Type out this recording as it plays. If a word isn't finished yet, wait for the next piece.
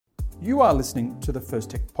You are listening to the First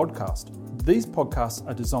Tech Podcast. These podcasts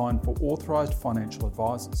are designed for authorised financial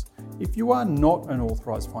advisors. If you are not an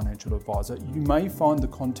authorised financial advisor, you may find the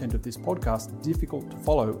content of this podcast difficult to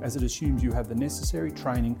follow as it assumes you have the necessary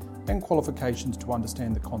training and qualifications to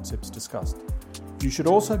understand the concepts discussed. You should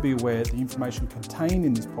also be aware the information contained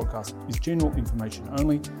in this podcast is general information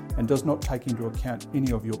only and does not take into account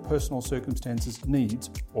any of your personal circumstances, needs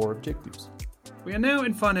or objectives. We are now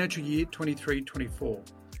in financial year 23-24.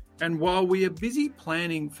 And while we are busy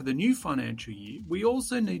planning for the new financial year, we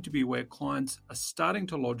also need to be aware clients are starting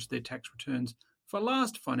to lodge their tax returns for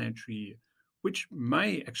last financial year, which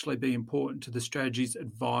may actually be important to the strategies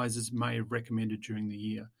advisors may have recommended during the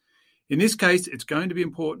year. In this case, it's going to be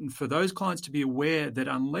important for those clients to be aware that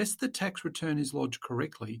unless the tax return is lodged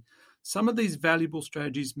correctly, some of these valuable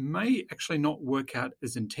strategies may actually not work out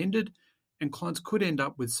as intended, and clients could end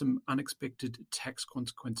up with some unexpected tax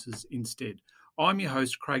consequences instead. I'm your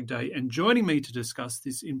host, Craig Day, and joining me to discuss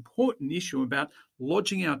this important issue about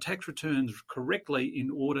lodging our tax returns correctly in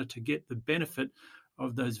order to get the benefit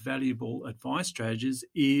of those valuable advice strategies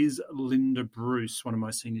is Linda Bruce, one of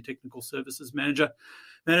my senior technical services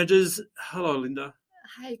managers. Hello, Linda.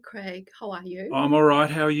 Hi, Craig. How are you? I'm all right.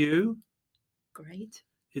 How are you? Great.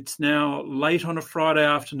 It's now late on a Friday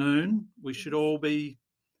afternoon. We should all be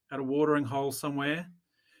at a watering hole somewhere,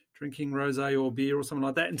 drinking rosé or beer or something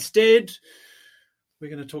like that. Instead, we're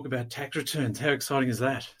going to talk about tax returns. How exciting is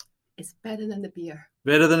that? It's better than the beer.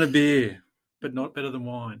 Better than a beer, but not better than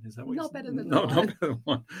wine. Is that what Not better than no, wine. Not better than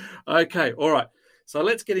wine. Okay, all right. So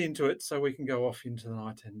let's get into it so we can go off into the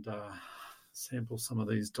night and sample some of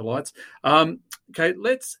these delights. Okay,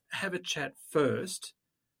 let's have a chat first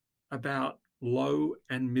about low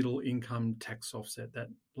and middle income tax offset, that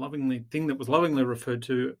thing that was lovingly referred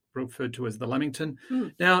to as the Lamington.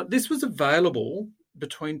 Now, this was available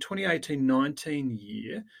between 2018-19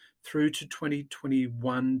 year through to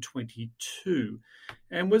 2021-22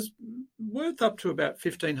 and was worth up to about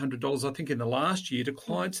 $1,500, I think, in the last year to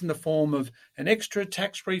clients in the form of an extra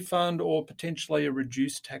tax refund or potentially a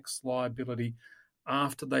reduced tax liability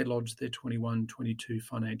after they lodged their 21-22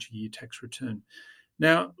 financial year tax return.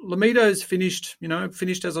 Now, Lamito's finished,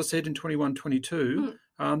 as I said, in 21-22.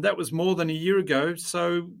 That was more than a year ago.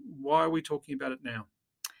 So why are we talking about it now?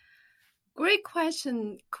 Great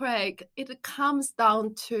question, Craig. It comes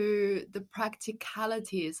down to the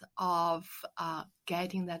practicalities of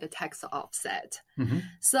getting that tax offset. Mm-hmm.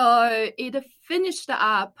 So it finished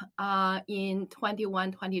up in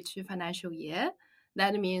 21-22 financial year.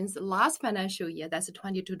 That means last financial year, that's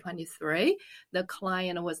 22-23, the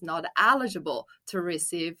client was not eligible to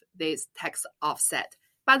receive this tax offset.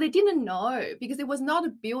 But they didn't know because it was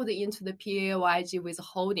not built into the PAYG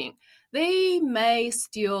withholding. They may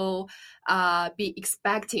still be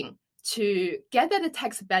expecting to get that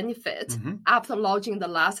tax benefit after lodging the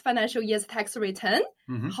last financial year's tax return.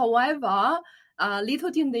 However,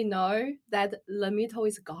 little did they know that Lamito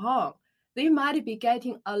is gone. They might be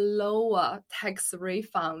getting a lower tax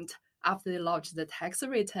refund after they lodge the tax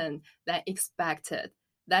return than expected.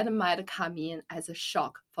 That might come in as a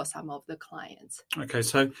shock for some of the clients. Okay,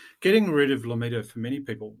 so getting rid of Lamito for many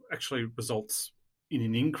people actually results in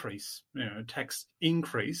an increase, tax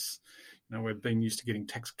increase. We've been used to getting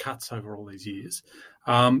tax cuts over all these years.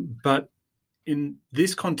 But in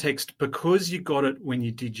this context, because you got it when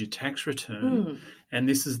you did your tax return, and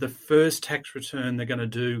this is the first tax return they're going to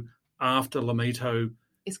do after Lamito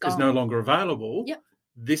is no longer available,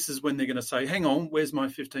 this is when they're going to say, hang on, where's my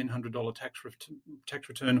 $1,500 tax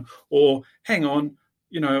return? Or hang on,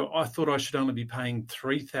 I thought I should only be paying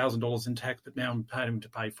 $3,000 in tax, but now I'm paying to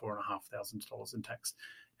pay $4,500 in tax.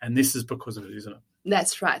 And this is because of it, isn't it?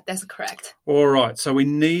 That's right. That's correct. All right. So we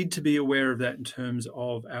need to be aware of that in terms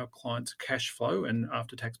of our clients' cash flow and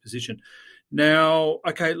after-tax position. Now,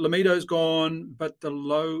 okay, Lamito's gone, but the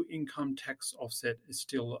low-income tax offset is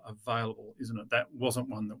still available, isn't it? That wasn't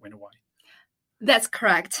one that went away. That's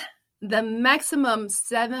correct. The maximum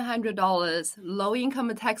 $700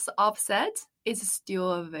 low-income tax offset is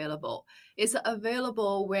still available. It's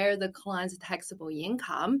available where the client's taxable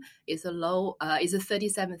income is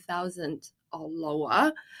 $37,000 or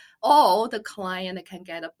lower, or the client can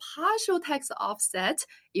get a partial tax offset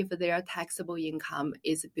if their taxable income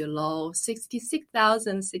is below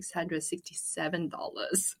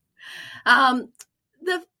 $66,667.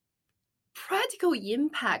 The practical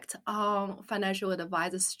impact on financial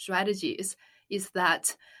advisor strategies is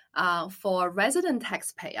that for a resident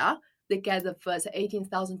taxpayer, they get the first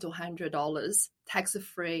 $18,200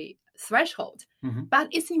 tax-free threshold. But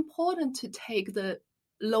it's important to take the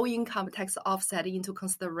low-income tax offset into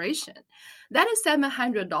consideration. That is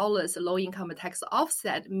 $700 low-income tax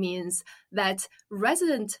offset means that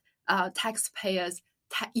resident taxpayers'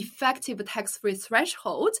 effective tax-free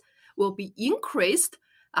threshold will be increased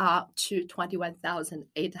to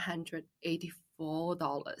 $21,884.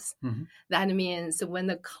 Mm-hmm. That means when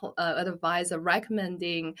the advisor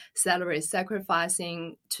recommending salary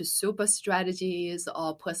sacrificing to super strategies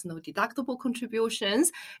or personal deductible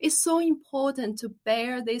contributions, it's so important to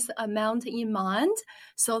bear this amount in mind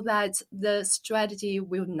so that the strategy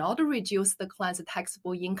will not reduce the client's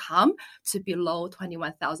taxable income to below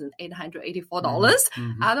 $21,884.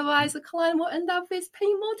 Mm-hmm. Otherwise, the client will end up with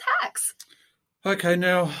paying more tax. Okay,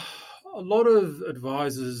 now a lot of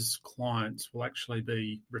advisors' clients will actually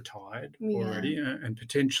be retired already and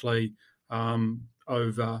potentially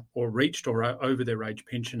over their age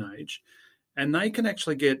pension age, and they can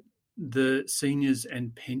actually get the seniors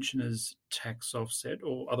and pensioners tax offset,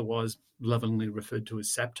 or otherwise lovingly referred to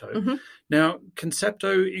as SAPTO. Mm-hmm. Now, can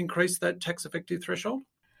SAPTO increase that tax effective threshold?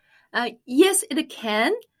 Yes, it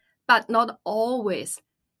can, but not always.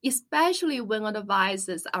 Especially when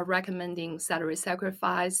advisors are recommending salary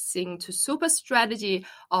sacrificing to super strategy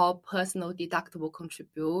or personal deductible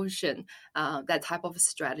contribution, that type of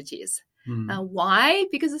strategies. Why?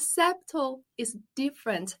 Because SAPTO is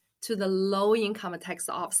different to the low-income tax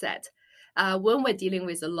offset. When we're dealing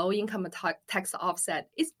with a low-income tax offset,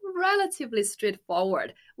 it's relatively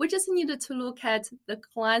straightforward. We just needed to look at the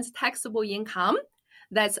client's taxable income,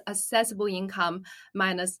 that's assessable income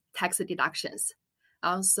minus tax deductions.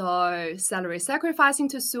 So salary sacrificing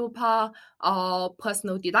to super or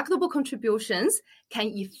personal deductible contributions can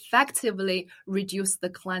effectively reduce the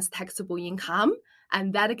client's taxable income,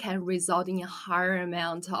 and that can result in a higher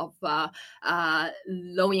amount of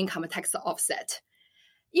low-income tax offset.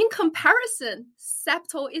 In comparison,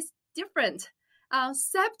 SAPTO is different.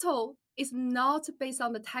 SAPTO is not based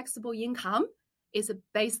on the taxable income. It's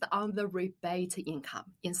based on the rebate income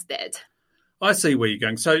instead. I see where you're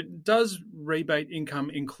going. So does rebate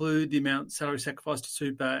income include the amount salary sacrifice to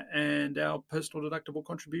super and our personal deductible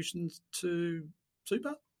contributions to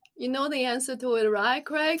super? You know the answer to it, right,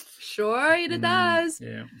 Craig? Sure, it does.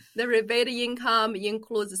 Yeah. The rebate income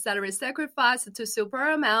includes salary sacrifice to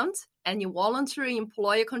super amount, any voluntary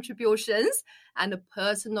employer contributions, and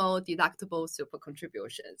personal deductible super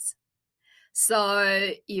contributions.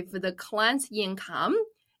 So if the client's income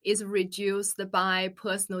is reduced by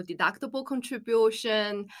personal deductible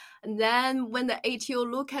contribution, and then when the ATO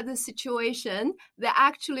look at the situation, they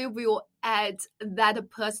actually will add that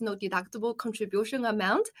personal deductible contribution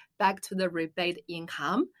amount back to the rebate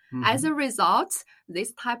income. Mm-hmm. As a result,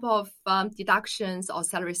 this type of deductions or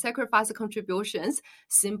salary sacrifice contributions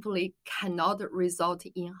simply cannot result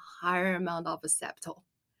in higher amount of SAPTO.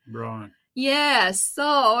 Right. Yeah,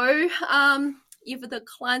 so if the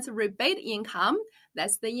client's rebate income,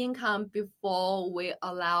 that's the income before we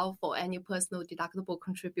allow for any personal deductible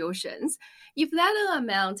contributions. If that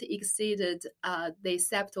amount exceeded the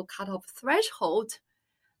SAPTO cutoff threshold,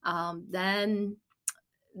 then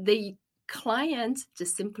the client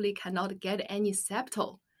just simply cannot get any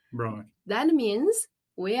SAPTO. Right. That means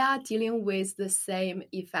we are dealing with the same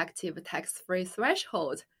effective tax-free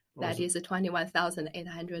threshold. That is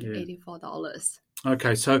 $21,884.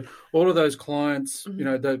 Okay, so all of those clients,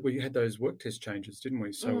 mm-hmm. We had those work test changes, didn't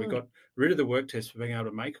we? So we got rid of the work test for being able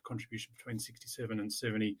to make a contribution between 67 and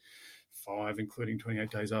 75, including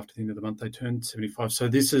 28 days after the end of the month they turned 75. So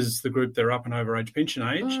this is the group that are up and over age pension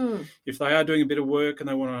age. If they are doing a bit of work and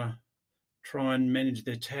they want to try and manage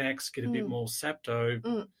their tax, get a bit more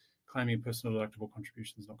SAPTO, claiming a personal deductible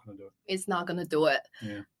contribution is not going to do it. It's not going to do it.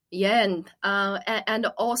 Yeah. Yeah, and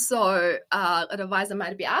also an advisor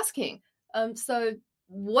might be asking, so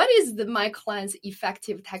what is my client's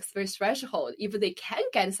effective tax-free threshold if they can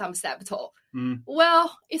get some SAPTO?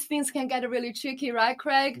 Well, if things can get really tricky, right,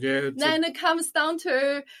 Craig? Yeah. Then it comes down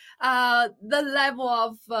to the level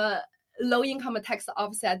of low-income tax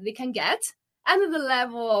offset they can get and the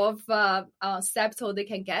level of SAPTO they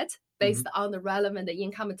can get based on the relevant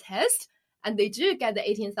income test. And they do get the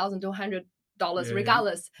 $18,200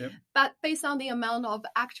 regardless. Yep. But based on the amount of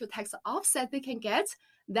actual tax offset they can get,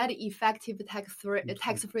 that effective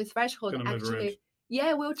tax-free threshold actually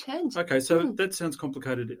will change. Okay, so that sounds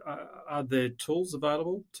complicated. Are there tools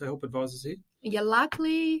available to help advisors here? Yeah,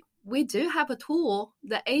 luckily we do have a tool.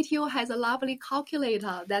 The ATO has a lovely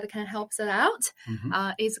calculator that can help us out.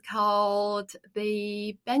 It's called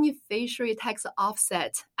the Beneficiary Tax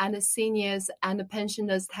Offset and the Seniors and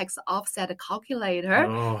Pensioners Tax Offset Calculator.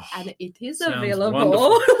 And it is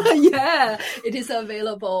available. Yeah, it is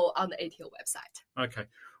available on the ATO website. Okay.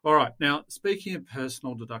 All right. Now, speaking of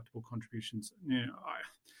personal deductible contributions,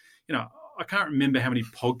 I can't remember how many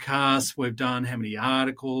podcasts we've done, how many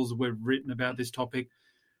articles we've written about this topic,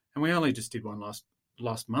 and we only just did one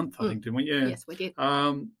last month, I think, didn't we? Yeah. Yes, we did.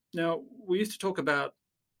 Now, we used to talk about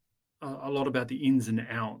a lot about the ins and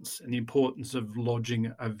outs and the importance of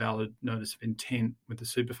lodging a valid notice of intent with the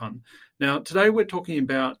super fund. Now, today we're talking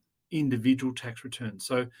about individual tax returns.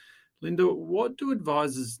 So, Linda, what do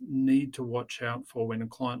advisors need to watch out for when a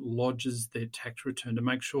client lodges their tax return to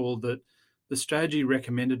make sure that the strategy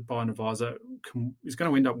recommended by an advisor is going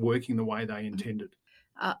to end up working the way they intended?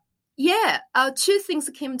 Two things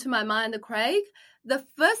came to my mind, Craig. The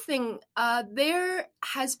first thing, there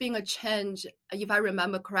has been a change, if I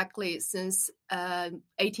remember correctly, since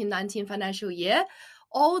 18-19 financial year.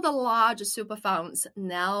 All the large super funds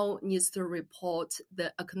now needs to report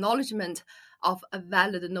the acknowledgement of a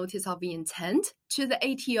valid notice of intent to the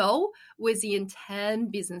ATO within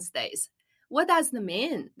 10 business days. What does that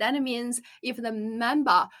mean? That means if the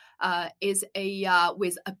member is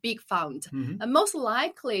with a big fund, most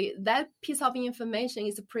likely that piece of information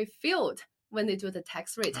is pre-filled when they do the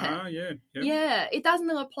tax return. Yeah, it doesn't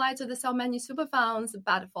apply to the self-managed super funds,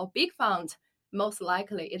 but for big funds, most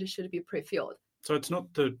likely it should be pre-filled. So it's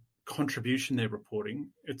not the contribution they're reporting,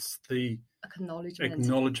 it's the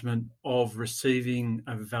acknowledgement of receiving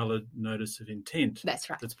a valid notice of intent. That's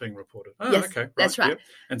right. That's being reported. Yes, okay. Right. That's right. Yep.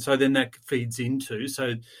 And so then that feeds into,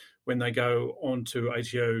 so when they go on to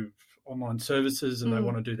ATO online services and they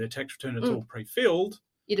want to do their tax return, it's all pre-filled.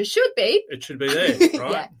 It should be. It should be there,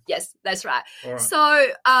 right? Yeah. Yes, that's right. All right. So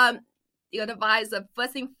the advisor,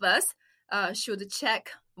 first thing first, should check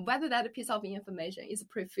whether that piece of information is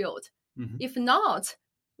pre-filled. If not,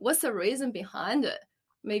 what's the reason behind it?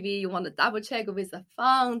 Maybe you want to double check with the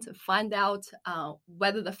fund to find out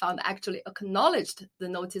whether the fund actually acknowledged the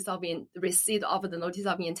notice of receipt of the notice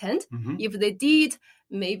of intent. If they did,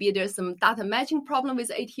 maybe there's some data matching problem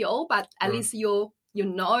with ATO, but at least you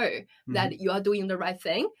know that you are doing the right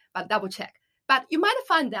thing, but double check. But you might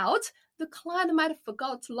find out the client might have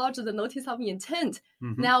forgot to lodge the notice of intent.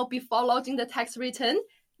 Now, before lodging the tax return,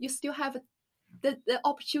 you still have the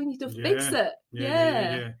opportunity to fix it.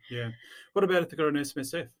 Yeah. What about if they got an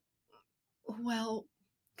SMSF? Well,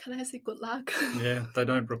 can I say good luck? Yeah, they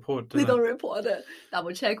don't report, They don't report it.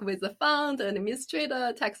 Double check with the fund, an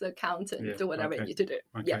administrator, tax accountant, do whatever you need to do.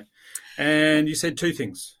 Okay. Yeah. And you said two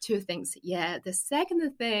things. Yeah. The second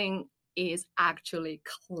thing is actually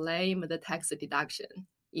claim the tax deduction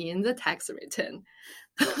in the tax return.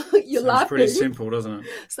 Sounds pretty simple, doesn't it?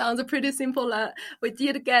 Sounds pretty simple. We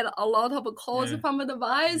did get a lot of calls from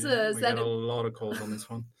advisors. We got a lot of calls on this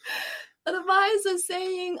one. Advisors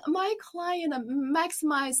saying, my client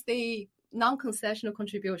maximize the non-concessional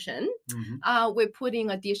contribution. We're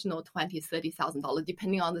putting additional $20,000, $30,000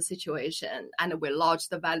 depending on the situation, and we lodge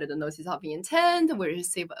the valid notice of intent. We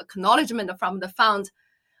receive acknowledgement from the fund.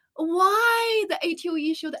 Why the ATO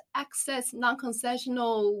issued excess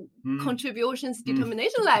non-concessional contributions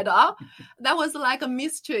determination letter? That was like a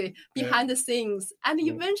mystery behind the scenes. And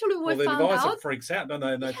eventually we found out. The advisor freaks out, don't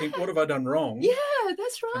they? And they think, what have I done wrong? Yeah,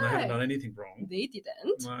 that's right. And they haven't done anything wrong. They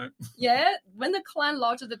didn't. No. Yeah, when the client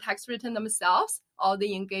lodged the tax return themselves, or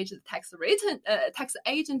they engage the tax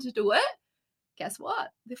agent to do it, guess what?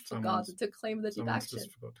 They forgot to claim the deduction.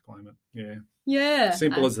 Just forgot to claim it. Yeah. Yeah.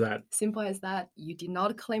 Simple as that. Simple as that. You did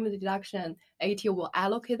not claim the deduction. ATO will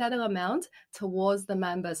allocate that amount towards the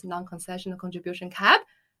member's non-concessional contribution cap.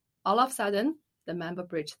 All of a sudden, the member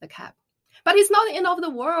breached the cap. But it's not the end of the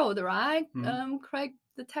world, right? Craig,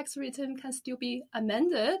 the tax return can still be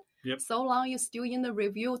amended. So long you're still in the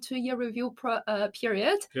 2-year review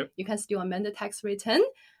period, you can still amend the tax return.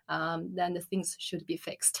 Then the things should be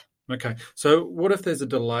fixed. Okay. So what if there's a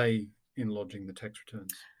delay in lodging the tax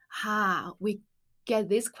returns? We get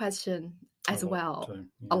this question as well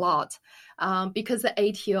a lot, because the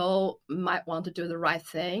ATO might want to do the right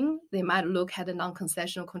thing. They might look at the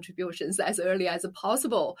non-concessional contributions as early as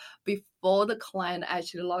possible before the client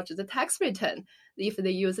actually lodges the tax return. If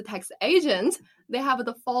they use a tax agent, they have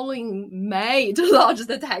the following May to lodge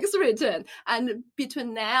the tax return. And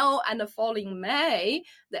between now and the following May,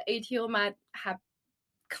 the ATO might have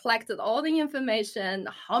collected all the information,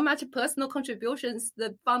 how much personal contributions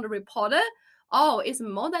the fund reported. Oh, it's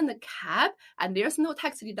more than the cap, and there's no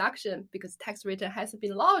tax deduction because tax return hasn't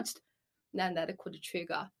been lodged. Then that could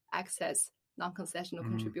trigger excess non-concessional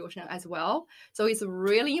contribution as well. So it's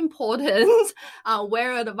really important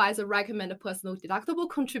where an advisor recommend a personal deductible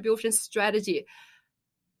contribution strategy.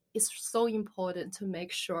 It's so important to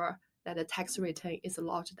make sure that the tax return is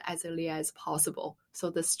lodged as early as possible. So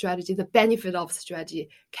the benefit of strategy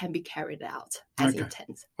can be carried out as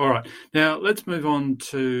intended. All right. Now, let's move on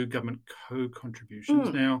to government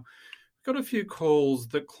co-contributions. Now, we've got a few calls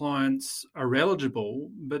that clients are eligible,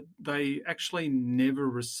 but they actually never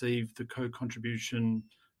receive the co-contribution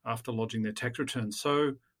after lodging their tax return.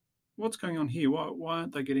 So what's going on here? Why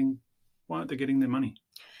aren't they getting their money?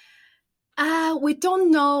 We don't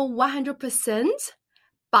know 100%,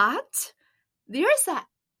 but there's an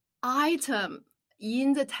item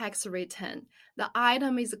in the tax return. The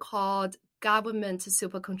item is called government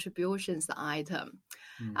super contributions item.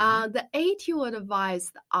 The ATO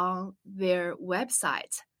advised on their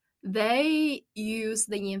website, they use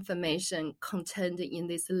the information contained in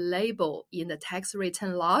this label in the tax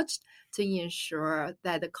return lodged to ensure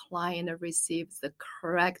that the client receives the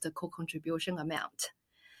correct co-contribution amount.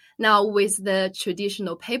 Now, with the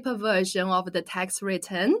traditional paper version of the tax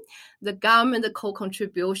return, the government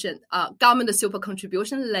super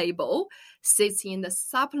contribution label sits in the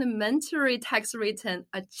supplementary tax return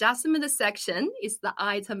adjustment section. It's the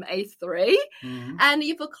item A3. And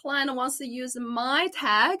if a client wants to use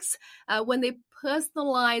MyTax, when they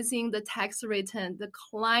personalizing the tax return, the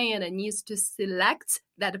client needs to select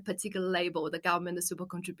that particular label, the government super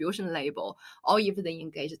contribution label, or if they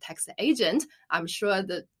engage a tax agent, I'm sure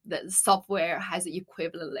the software has an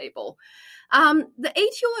equivalent label. The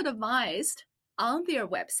ATO advised on their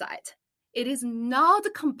website, it is not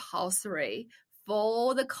compulsory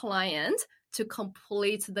for the client to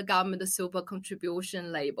complete the government super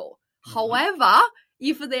contribution label. However,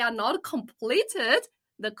 if they are not completed,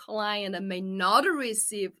 the client may not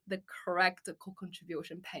receive the correct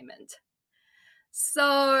co-contribution payment.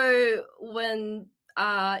 So when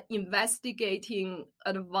investigating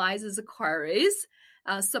advisors' queries,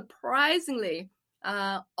 surprisingly,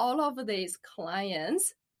 all of these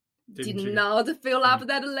clients did not fill up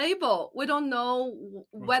that label. We don't know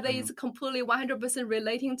whether it's completely 100%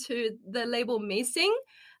 relating to the label missing,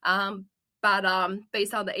 but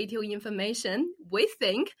based on the ATO information, we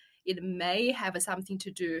think it may have something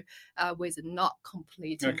to do with not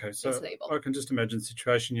completing this label. I can just imagine the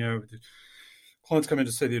situation, with the clients come in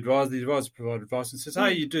to see the advisor provides advice and says,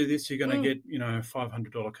 hey, you do this, you're going to get, a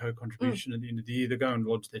 $500 co-contribution at the end of the year. They go and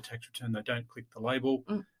lodge their tax return, they don't click the label,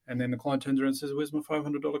 and then the client turns around and says, where's my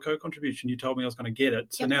 $500 co-contribution? You told me I was going to get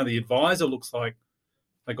it. So now the advisor looks like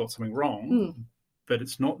they got something wrong, but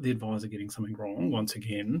it's not the advisor getting something wrong. Once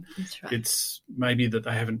again, it's maybe that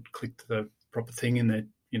they haven't clicked the proper thing in their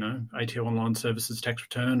ATO Online Services tax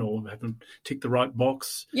return, or haven't ticked the right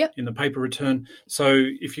box in the paper return. So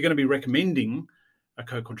if you're going to be recommending a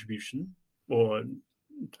co-contribution or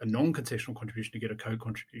a non-concessional contribution to get a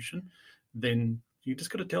co-contribution, then you just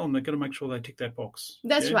got to tell them they've got to make sure they tick that box.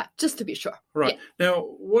 That's right, just to be sure. Right. Now,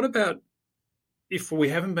 what about if we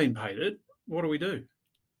haven't been paid it? What do we do?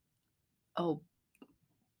 Oh,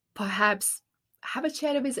 perhaps have a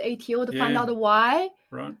chat with ATO to find out why.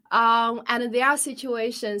 Right. And there are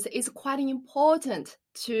situations it's quite important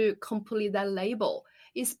to complete that label,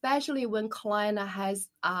 especially when client has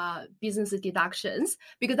business deductions,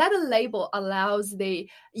 because that label allows the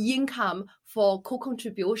income for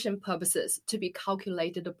co-contribution purposes to be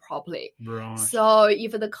calculated properly. Right. So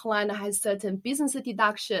if the client has certain business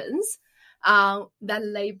deductions, that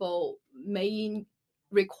label may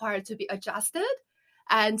require to be adjusted.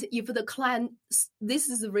 And if the client, this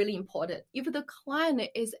is really important, if the client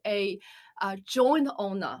is a joint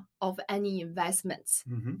owner of any investments,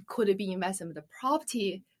 could it be investment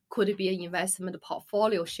property, could it be an investment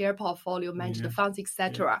portfolio, share portfolio, managed funds,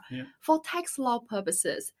 etc. For tax law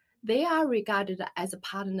purposes, they are regarded as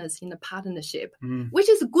partners in the partnership, which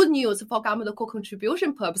is good news for government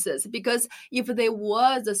co-contribution purposes, because if they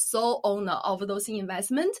were the sole owner of those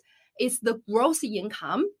investments, it's the gross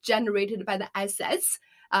income generated by the assets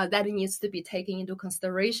that needs to be taken into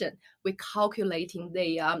consideration with calculating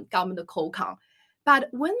the government co-con. But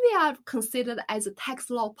when they are considered as tax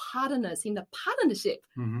law partners in the partnership,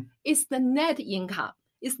 it's the net income.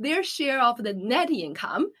 It's their share of the net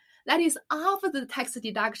income that is after the tax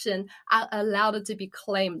deduction are allowed to be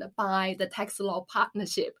claimed by the tax law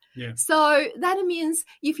partnership. So that means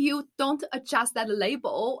if you don't adjust that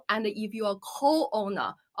label and if you are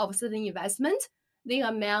co-owner of certain investment, the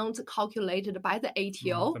amount calculated by the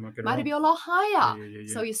ATO might be a lot higher.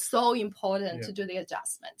 So it's so important to do the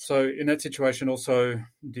adjustment. So in that situation also,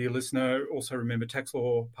 dear listener, also remember tax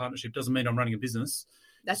law partnership doesn't mean I'm running a business.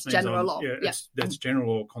 That's general law. That's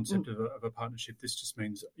general law concept of a partnership. This just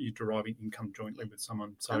means you're deriving income jointly with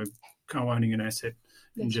someone. So co-owning an asset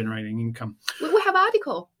and generating income. We have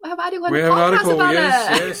article. We have article.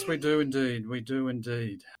 Yes, we do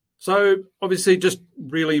indeed. So obviously just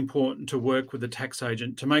really important to work with the tax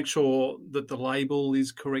agent to make sure that the label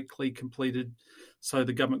is correctly completed so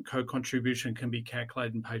the government co-contribution can be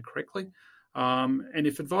calculated and paid correctly. And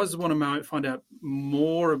if advisors want to find out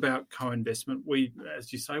more about co-investment,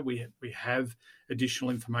 as you say, we have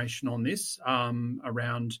additional information on this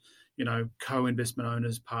around, co-investment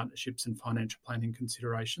owners, partnerships and financial planning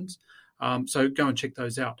considerations. So go and check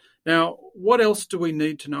those out. Now, what else do we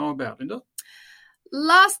need to know about, Linda?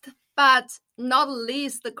 Last but not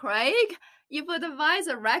least, Craig, if an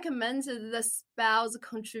advisor recommends the spouse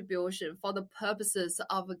contribution for the purposes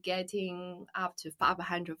of getting up to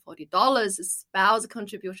 $540 spouse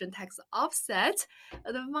contribution tax offset,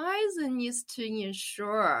 the advisor needs to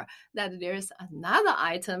ensure that there's another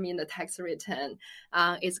item in the tax return.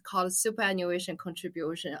 It's called superannuation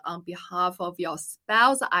contribution on behalf of your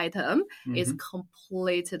spouse item is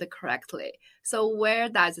completed correctly. So where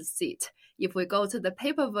does it sit? If we go to the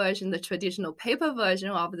paper version, the traditional paper version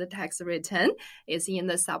of the tax return is in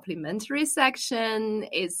the supplementary section.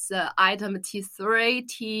 It's item T3.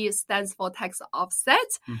 T stands for tax offset.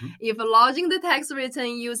 If lodging the tax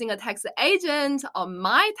return using a tax agent or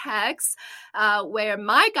MyTax, where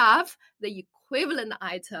MyGov, the equivalent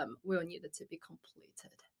item will need to be completed.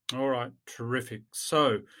 All right, terrific.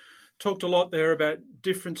 So talked a lot there about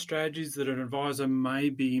different strategies that an advisor may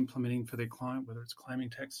be implementing for their client, whether it's claiming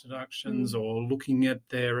tax deductions or looking at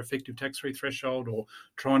their effective tax-free threshold or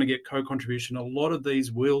trying to get co-contribution. A lot of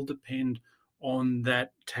these will depend on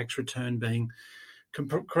that tax return being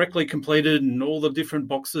correctly completed and all the different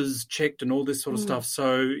boxes checked and all this sort of stuff.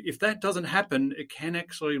 So if that doesn't happen, it can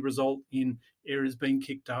actually result in errors being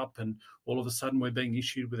kicked up and all of a sudden we're being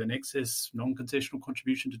issued with an excess non-concessional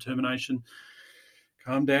contribution determination.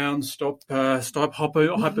 Calm down, stop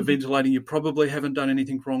hyperventilating. You probably haven't done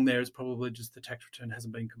anything wrong there. It's probably just the tax return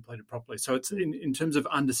hasn't been completed properly. So it's in terms of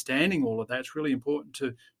understanding all of that, it's really important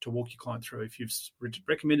to walk your client through. If you've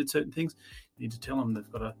recommended certain things, you need to tell them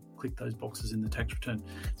they've got to click those boxes in the tax return.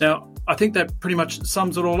 Now, I think that pretty much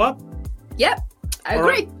sums it all up. Yep, I agree.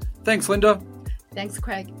 Right. Thanks, Linda. Thanks,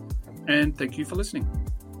 Craig. And thank you for listening.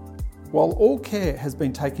 While all care has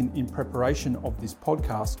been taken in preparation of this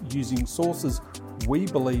podcast using sources we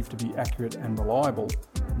believe to be accurate and reliable,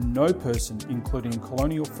 no person, including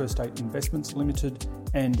Colonial First State Investments Limited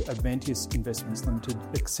and Advantius Investments Limited,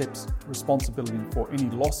 accepts responsibility for any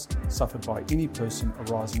loss suffered by any person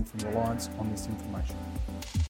arising from reliance on this information.